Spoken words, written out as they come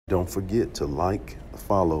Don't forget to like,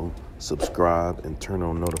 follow, subscribe, and turn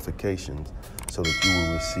on notifications so that you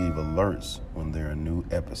will receive alerts when there are new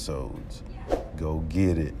episodes. Go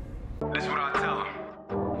get it. That's what I tell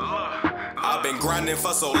them. I've been grinding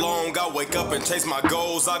for so long, I wake up and chase my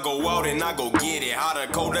goals. I go out and I go get it. Hot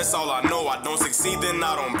or cold, that's all I know. I don't succeed, then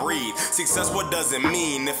I don't breathe. Success, what does it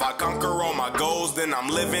mean? If I conquer all my goals, then I'm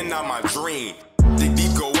living out my dream. Dig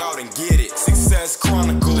deep, go out and get it. Success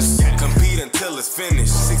Chronicles, compete until it's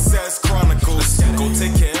finished. Success Chronicles, go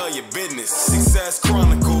take care of your business. Success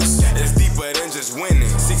Chronicles, it's deeper than just winning.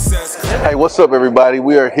 Success. Hey, what's up, everybody?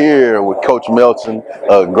 We are here with Coach Melton,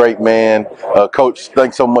 a great man. Coach,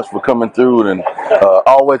 thanks so much for coming through, and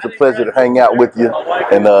always a pleasure to hang out with you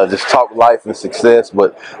and just talk life and success.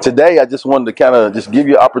 But today, I just wanted to kind of just give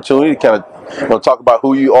you an opportunity to kind of talk about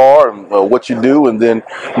who you are and what you do, and then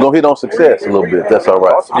go hit on success a little bit. That's all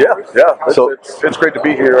right. Awesome. Yeah. So it's great to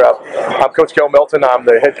be here. I'm Coach Cale Melton. I'm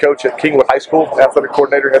the head coach at Kingwood High School, athletic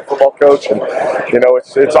coordinator, head football coach, and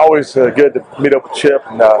it's always good to meet up with Chip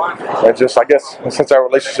and just, I guess, since our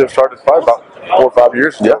relationship started probably about 4 or 5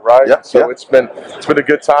 years ago, right? Yeah. So it's been a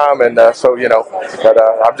good time, and but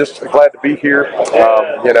I'm just glad to be here,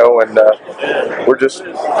 and we're just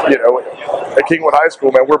at Kingwood High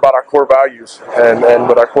School, man, we're about our core values, and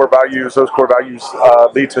with our core values, those core values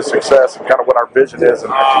lead to success, and kind of what our vision is,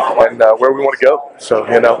 and where we want to go. So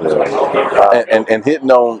and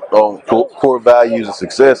hitting on core values and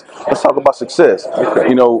success. Let's talk about success.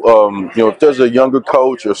 If there's a younger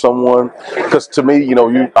coach or someone, because to me,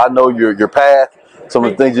 I know your path, some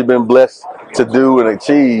of the things you've been blessed to do and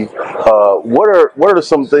achieve. What are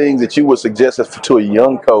some things that you would suggest to a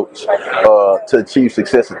young coach to achieve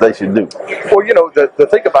success that they should do? Well, the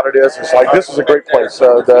thing about it is like, this is a great place.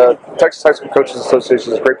 The Texas High School Coaches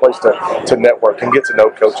Association is a great place to network and get to know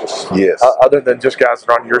coaches. Yes. Other than just guys that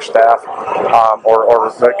are on your staff or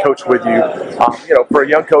that coach with you. For a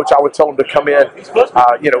young coach, I would tell them to come in.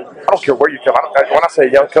 I don't care where you come. When I say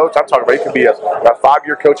a young coach, I'm talking about it could be a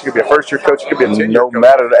 5-year coach, it could be a first-year coach, it could be a 10-year coach. No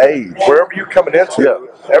matter the age. Wherever you're coming into,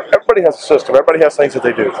 everybody has a system. Everybody has things that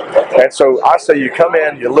they do. And so I say you come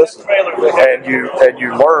in, you listen, and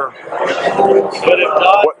you learn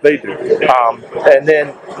what they do. And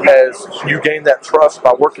then as you gain that trust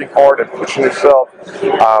by working hard and pushing yourself,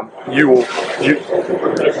 you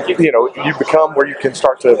become where you can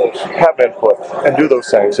start to have input and do those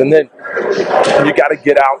things. And then you got to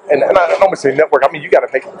get out, and I don't want to say network, I mean, you got to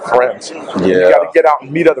make friends. Yeah. You got to get out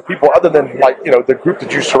and meet other people other than the group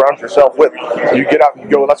that you surround yourself with. You get out and you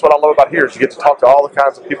go, and that's what I love about here is you get to talk to all the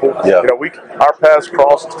kinds of people. Yeah. Our paths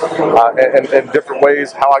crossed in different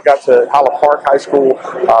ways. How I got to Highland Park High School,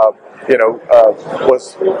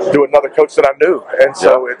 was through another coach that I knew, and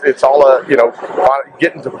so it's all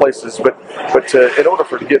getting to places. But in order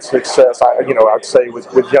to get success, I'd say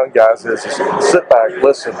with young guys is sit back,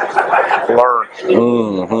 listen, learn,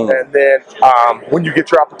 and then when you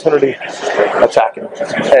get your opportunity, attack it,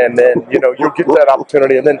 and then you'll get that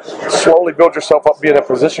opportunity, and then slowly build yourself up being a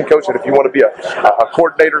position coach. And if you want to be a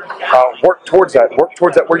coordinator, work towards that. Work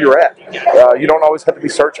towards that where you're at. You don't always have to be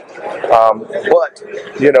searching,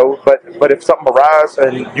 but if something arises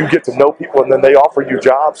and you get to know people and then they offer you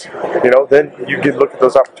jobs, then you can look at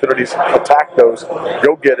those opportunities, attack those,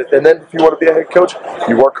 go get it. And then if you want to be a head coach,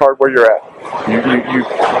 you work hard where you're at.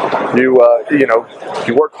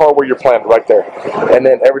 You work hard where you're planted right there, and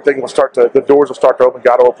then everything will the doors will start to open.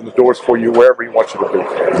 God will open the doors for you wherever He wants you to be.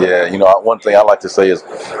 Yeah, one thing I like to say is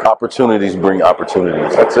opportunities bring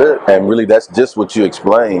opportunities. That's it. And really, that's just what you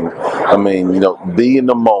explained. I mean, be in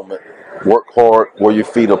the moment. Work hard where your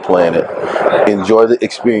feet are planted. Enjoy the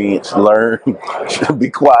experience. Learn.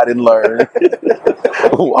 Be quiet and learn.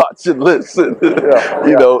 Watch and listen.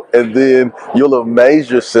 And then you'll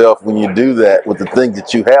amaze yourself when you do that with the things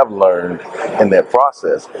that you have learned in that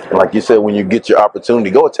process. Like you said, when you get your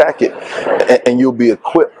opportunity, go attack it, and you'll be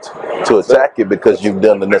equipped to attack it because you've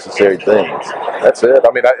done the necessary things. That's it.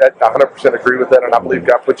 I mean, I 100% agree with that, and I believe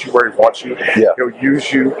God puts you where He wants you. Yeah. He'll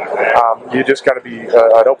use you. You just got to be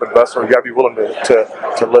an open vessel. You got to be willing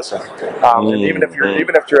to listen. And even if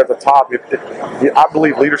you're at the top, I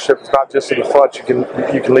believe leadership is not just in the front. You can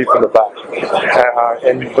lead from the back.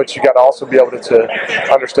 But you got to also be able to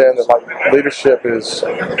understand that leadership is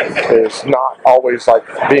not always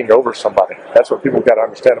being over somebody. That's what people got to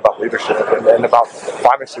understand about leadership and about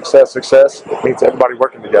finding success. Success means everybody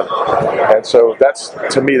working together. And so that's,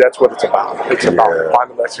 to me, that's what it's about. It's about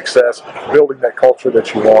finding that success, building that culture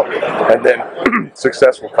that you want, and then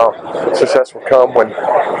success will come. Success will come when,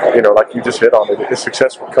 you know, like you just hit on it. The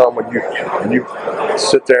success will come when you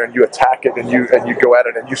sit there and you attack it and you go at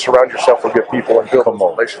it and you surround yourself with good people and build those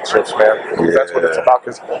relationships, man. That's what it's about,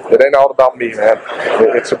 because it ain't all about me, man.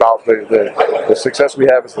 It's about the success we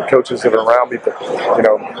have as the coaches that are around me, but, you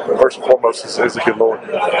know, first and foremost is the good Lord.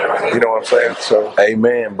 You know what I'm saying? So,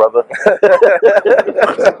 amen, brother.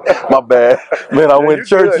 My bad, man. I went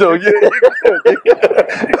church on you.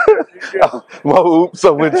 My oops, I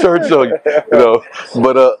went church on you. You know,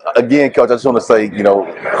 but again, Coach, I just want to say, you know,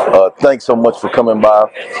 thanks so much for coming by.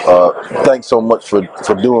 Thanks so much for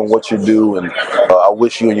doing what you do, and I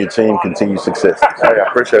wish you and your team continued success. Hey, I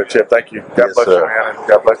appreciate it, Chip. Thank you. God bless you, man. And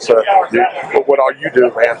God bless you. What all you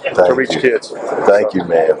do, man, to reach kids. Thank you,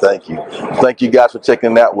 man. Thank you. Thank you guys for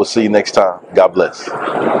checking it out. We'll see you next time. God bless.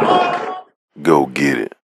 Go get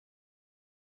it.